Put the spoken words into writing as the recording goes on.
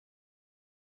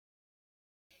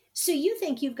So you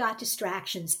think you've got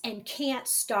distractions and can't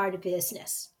start a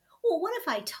business. Well, what if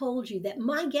I told you that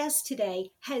my guest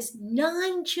today has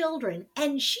 9 children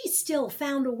and she still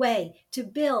found a way to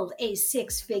build a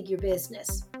 6-figure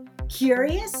business?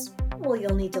 Curious? Well,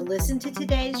 you'll need to listen to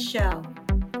today's show.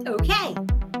 Okay,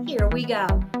 here we go.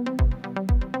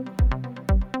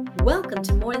 Welcome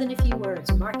to More Than a Few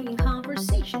Words, marketing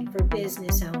conversation for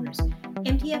business owners.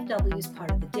 MTFW is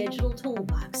part of the Digital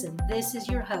Toolbox, and this is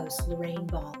your host, Lorraine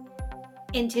Ball.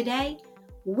 And today,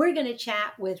 we're going to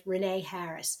chat with Renee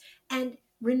Harris. And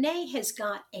Renee has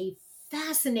got a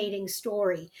fascinating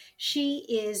story. She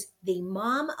is the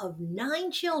mom of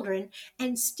 9 children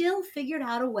and still figured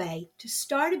out a way to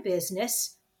start a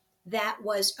business that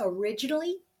was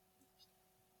originally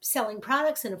selling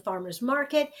products in a farmer's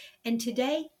market. And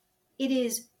today, it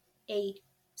is a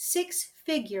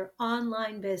 6-figure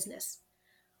online business.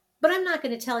 But I'm not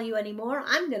going to tell you anymore.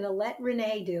 I'm going to let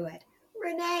Renee do it.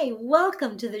 Renee,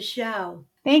 welcome to the show.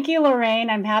 Thank you, Lorraine.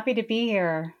 I'm happy to be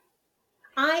here.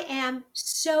 I am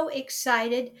so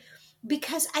excited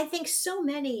because I think so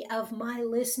many of my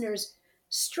listeners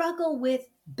struggle with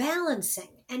balancing.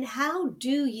 And how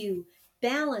do you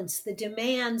balance the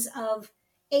demands of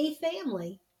a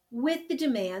family with the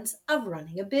demands of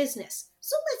running a business?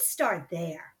 So let's start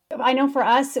there. I know for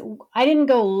us, I didn't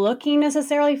go looking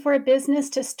necessarily for a business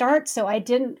to start, so I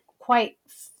didn't quite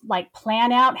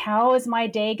plan out how is my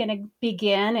day going to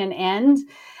begin and end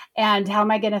and how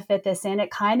am I going to fit this in.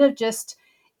 It kind of just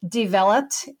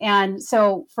developed. And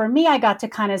so for me, I got to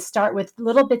kind of start with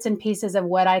little bits and pieces of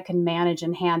what I can manage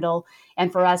and handle.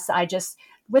 And for us, I just,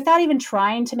 without even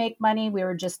trying to make money, we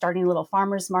were just starting a little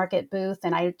farmer's market booth.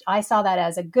 And I saw that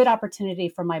as a good opportunity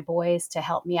for my boys to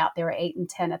help me out. They were 8 and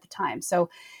 10 at the time. So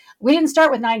we didn't start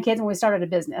with 9 kids when we started a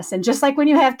business. And just like when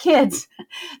you have kids,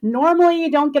 normally you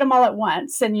don't get them all at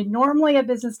once. And normally a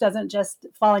business doesn't just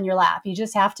fall in your lap. You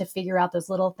just have to figure out those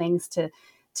little things to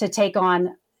take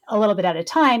on a little bit at a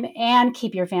time and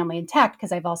keep your family intact.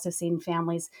 Because I've also seen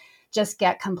families just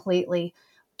get completely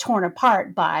torn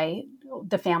apart by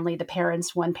the family, the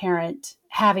parents, one parent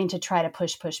having to try to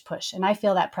push. And I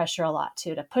feel that pressure a lot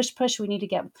too, to push. We need to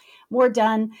get more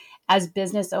done as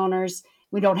business owners.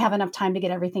 We don't have enough time to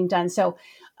get everything done. So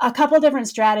a couple of different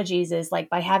strategies is like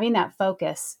by having that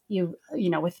focus, you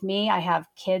know, with me, I have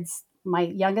kids. My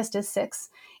youngest is 6.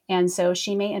 And so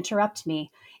she may interrupt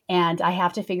me and I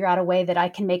have to figure out a way that I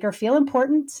can make her feel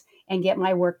important and get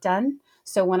my work done.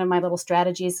 So one of my little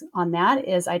strategies on that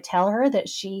is I tell her that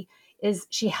she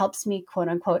helps me, quote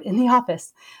unquote, in the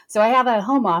office. So I have a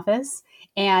home office.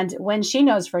 And when she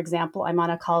knows, for example, I'm on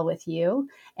a call with you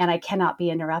and I cannot be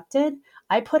interrupted,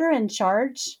 I put her in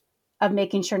charge of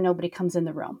making sure nobody comes in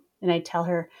the room. And I tell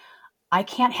her, I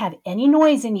can't have any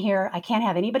noise in here. I can't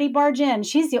have anybody barge in.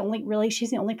 She's the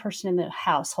only person in the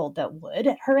household that would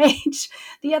at her age.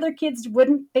 The other kids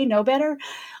wouldn't, they know better.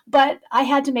 But I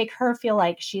had to make her feel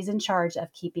like she's in charge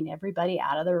of keeping everybody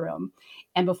out of the room.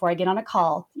 And before I get on a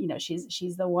call, you know,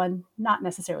 she's the one not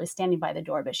necessarily standing by the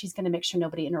door, but she's going to make sure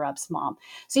nobody interrupts mom.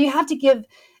 So you have to give,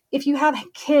 if you have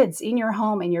kids in your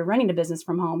home and you're running a business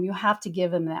from home, you have to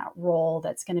give them that role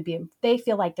that's going to be, they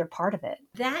feel like they're part of it.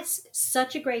 That's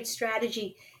such a great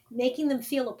strategy, making them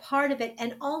feel a part of it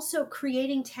and also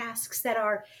creating tasks that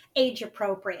are age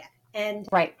appropriate. And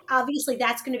right. Obviously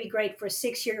that's going to be great for a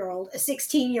 6-year-old. A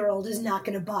 16-year-old is not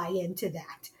going to buy into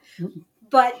that. Mm-hmm.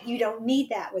 But you don't need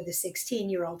that with a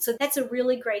 16-year-old. So that's a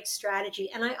really great strategy.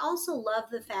 And I also love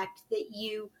the fact that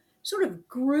you sort of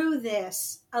grew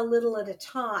this a little at a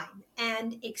time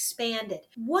and expanded.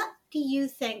 What do you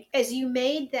think, as you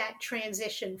made that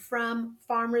transition from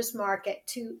farmer's market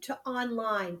to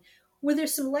online, were there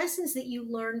some lessons that you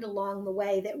learned along the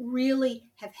way that really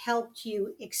have helped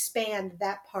you expand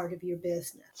that part of your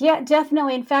business? Yeah,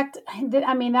 definitely. In fact,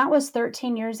 I mean, that was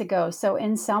 13 years ago. So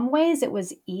in some ways it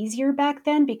was easier back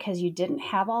then because you didn't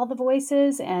have all the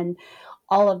voices and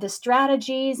all of the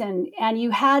strategies and you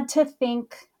had to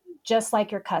think just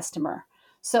like your customer.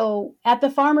 So at the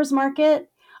farmer's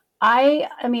market,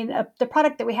 the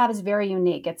product that we have is very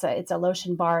unique. It's a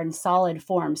lotion bar in solid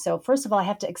form. So first of all, I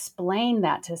have to explain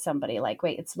that to somebody like,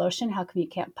 wait, it's lotion. How come you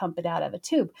can't pump it out of a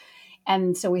tube?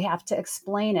 And so we have to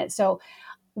explain it. So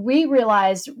we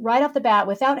realized right off the bat,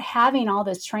 without having all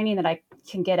this training that I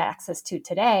can get access to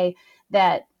today,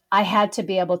 that I had to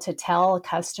be able to tell a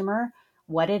customer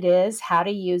what it is, how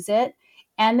to use it.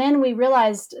 And then we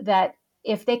realized that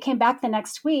if they came back the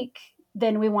next week,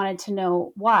 then we wanted to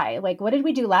know why. Like, what did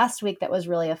we do last week that was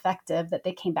really effective that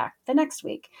they came back the next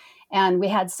week? And we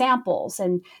had samples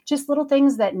and just little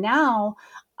things that now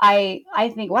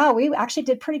I think, wow, we actually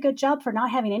did pretty good job for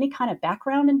not having any kind of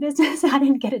background in business. I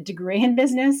didn't get a degree in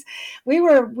business. We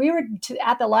were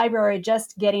at the library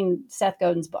just getting Seth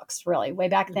Godin's books, really. Way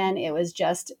back then, it was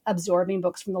just absorbing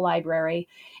books from the library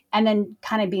and then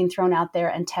kind of being thrown out there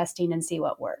and testing and see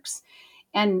what works.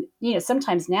 And,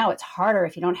 sometimes now it's harder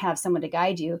if you don't have someone to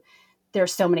guide you.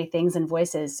 There's so many things and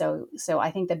voices. So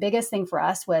I think the biggest thing for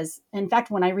us was, in fact,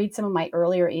 when I read some of my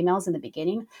earlier emails in the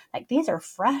beginning, like, these are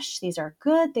fresh, these are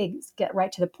good, they get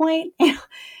right to the point.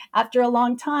 After a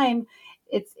long time,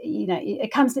 it's,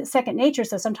 it comes to second nature.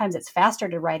 So sometimes it's faster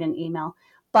to write an email,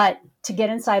 but to get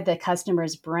inside the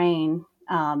customer's brain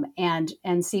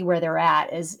and see where they're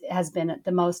at has been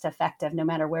the most effective, no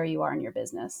matter where you are in your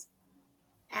business.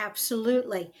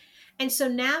 Absolutely. And so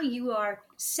now you are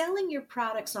selling your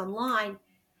products online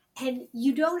and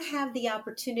you don't have the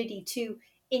opportunity to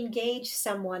engage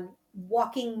someone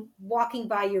walking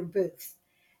by your booth.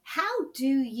 How do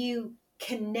you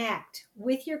connect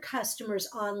with your customers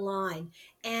online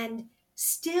and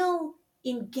still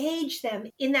engage them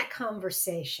in that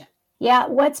conversation? Yeah,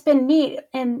 what's been neat,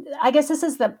 and I guess this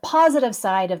is the positive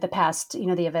side of the past,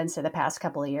 the events of the past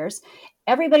couple of years.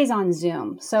 Everybody's on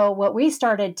Zoom. So what we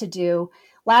started to do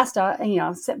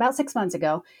about 6 months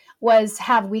ago, was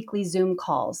have weekly Zoom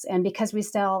calls. And because we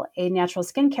sell a natural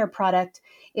skincare product,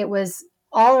 it was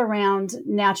all around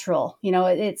natural.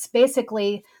 It's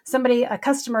basically a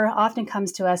customer often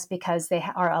comes to us because they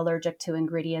are allergic to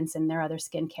ingredients in their other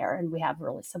skincare, and we have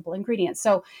really simple ingredients.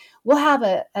 So we'll have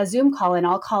a Zoom call, and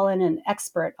I'll call in an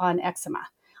expert on eczema.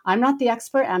 I'm not the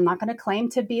expert. I'm not going to claim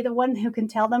to be the one who can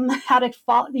tell them how to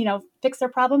fix their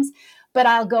problems, but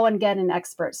I'll go and get an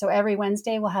expert. So every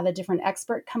Wednesday we'll have a different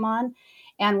expert come on.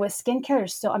 And with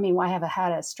skincare, I have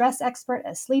had a stress expert,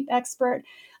 a sleep expert,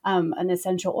 an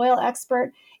essential oil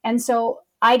expert. And so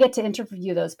I get to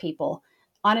interview those people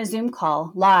on a Zoom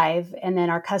call live, and then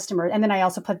our customer, and then I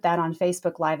also put that on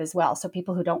Facebook Live as well. So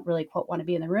people who don't really quote want to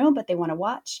be in the room, but they want to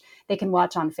watch, they can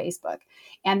watch on Facebook.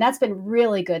 And that's been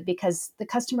really good because the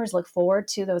customers look forward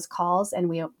to those calls, and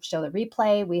we show the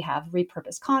replay. We have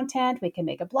repurposed content. We can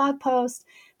make a blog post.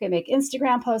 We can make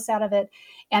Instagram posts out of it.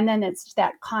 And then it's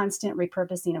that constant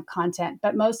repurposing of content.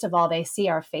 But most of all, they see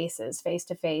our faces face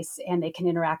to face, and they can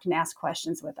interact and ask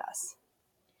questions with us.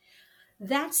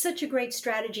 That's such a great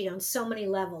strategy on so many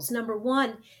levels. Number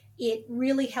one, it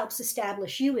really helps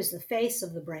establish you as the face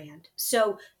of the brand.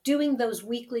 So doing those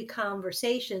weekly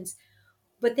conversations.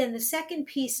 But then the second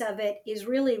piece of it is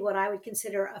really what I would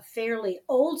consider a fairly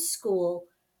old school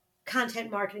content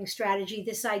marketing strategy.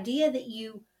 This idea that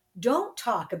you don't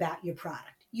talk about your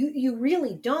product. You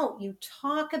really don't. You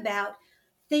talk about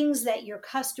things that your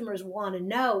customers want to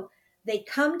know. They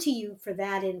come to you for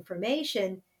that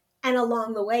information. And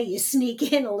along the way, you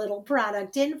sneak in a little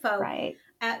product info. Right.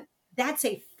 That's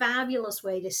a fabulous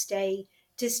way to stay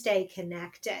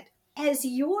connected. As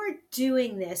you're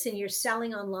doing this and you're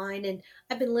selling online, and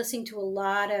I've been listening to a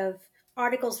lot of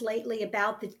articles lately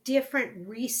about the different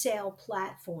resale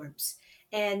platforms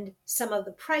and some of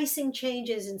the pricing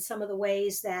changes and some of the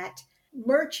ways that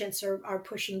merchants are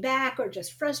pushing back or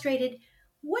just frustrated.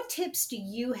 What tips do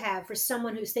you have for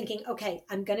someone who's thinking, okay,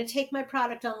 I'm going to take my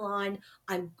product online.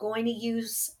 I'm going to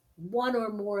use one or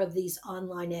more of these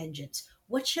online engines.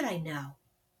 What should I know?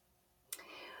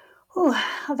 Ooh,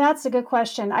 that's a good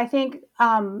question. I think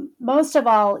most of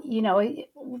all,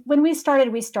 when we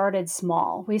started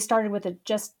small. We started with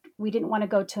we didn't want to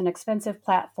go to an expensive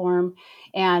platform,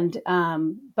 and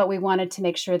but we wanted to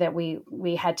make sure that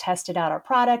we had tested out our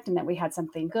product and that we had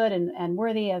something good and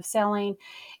worthy of selling.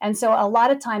 And so a lot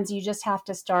of times you just have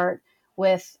to start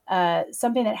with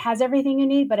something that has everything you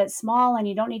need, but it's small, and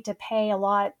you don't need to pay a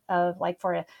lot of, like,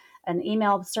 for an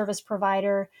email service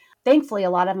provider. Thankfully, a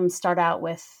lot of them start out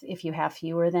with, if you have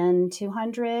fewer than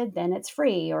 200, then it's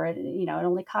free, or it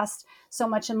only costs so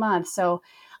much a month. So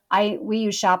we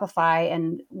use Shopify,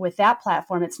 and with that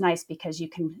platform, it's nice because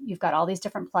you've got all these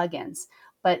different plugins.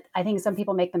 But I think some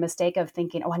people make the mistake of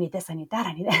thinking, oh, I need this, I need that,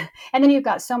 I need that. And then you've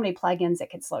got so many plugins that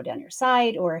could slow down your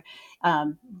site, or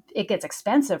it gets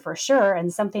expensive for sure.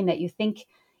 And something that you think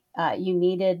you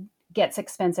needed gets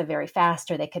expensive very fast,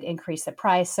 or they could increase the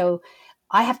price. So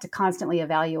I have to constantly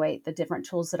evaluate the different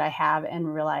tools that I have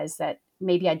and realize that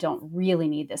maybe I don't really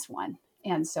need this one.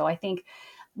 And so I think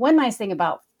one nice thing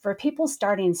for people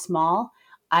starting small,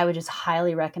 I would just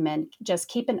highly recommend just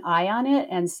keep an eye on it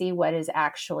and see what is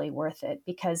actually worth it.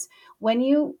 Because when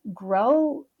you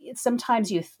grow,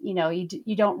 sometimes you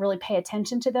don't really pay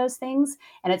attention to those things,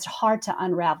 and it's hard to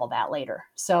unravel that later.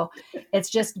 So it's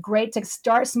just great to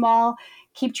start small,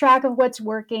 keep track of what's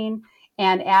working,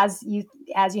 And as you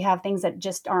have things that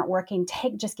just aren't working,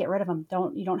 just get rid of them.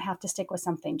 You don't have to stick with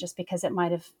something just because it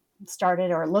might have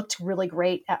started or looked really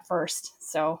great at first.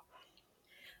 So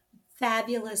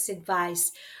fabulous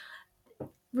advice.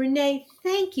 Renee,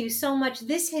 thank you so much.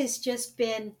 This has just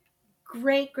been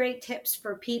great tips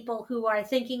for people who are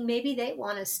thinking maybe they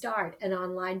want to start an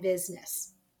online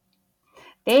business.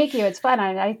 Thank you. It's fun.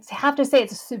 I have to say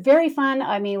it's very fun.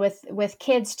 I mean, with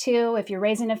kids too, if you're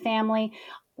raising a family,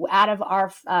 out of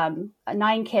our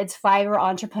 9 kids, 5 are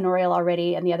entrepreneurial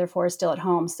already and the other 4 are still at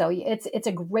home. So it's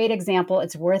a great example.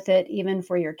 It's worth it even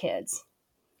for your kids.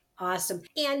 Awesome.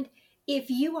 And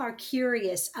if you are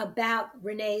curious about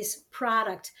Renee's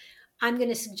product, I'm going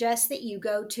to suggest that you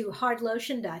go to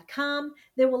hardlotion.com.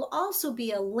 There will also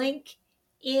be a link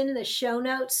in the show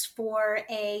notes for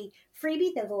a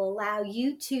freebie that will allow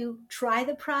you to try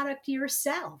the product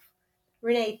yourself.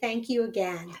 Renee, thank you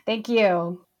again. Thank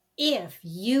you. If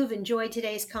you've enjoyed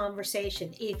today's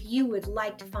conversation, if you would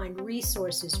like to find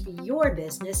resources for your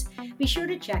business, be sure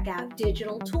to check out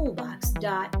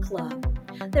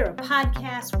digitaltoolbox.club. There are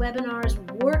podcasts, webinars,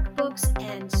 workbooks,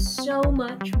 and so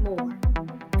much more.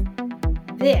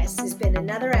 This has been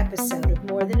another episode of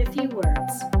More Than a Few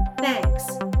Words.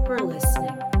 Thanks for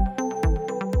listening.